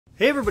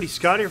Hey everybody,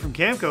 Scott here from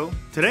Camco.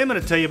 Today I'm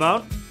going to tell you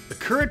about the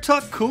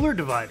Currituck cooler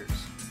dividers.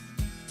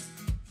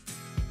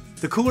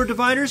 The cooler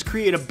dividers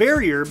create a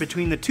barrier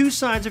between the two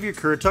sides of your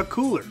Currituck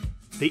cooler.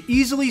 They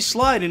easily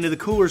slide into the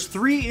cooler's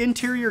 3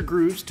 interior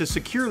grooves to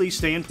securely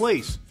stay in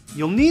place.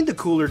 You'll need the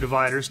cooler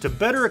dividers to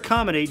better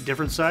accommodate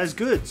different sized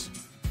goods.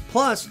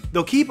 Plus,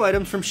 they'll keep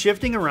items from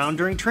shifting around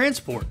during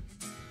transport.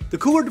 The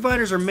cooler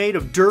dividers are made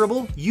of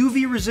durable,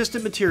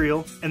 UV-resistant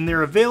material, and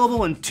they're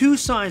available in 2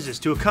 sizes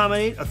to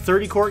accommodate a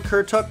 30-quart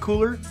Currituck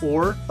cooler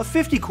or a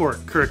 50-quart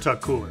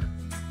Currituck cooler.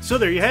 So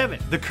there you have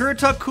it, the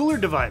Currituck cooler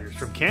dividers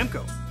from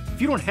Camco.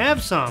 If you don't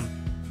have some,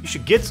 you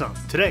should get some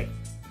today.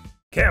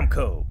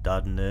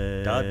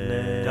 Camco.net.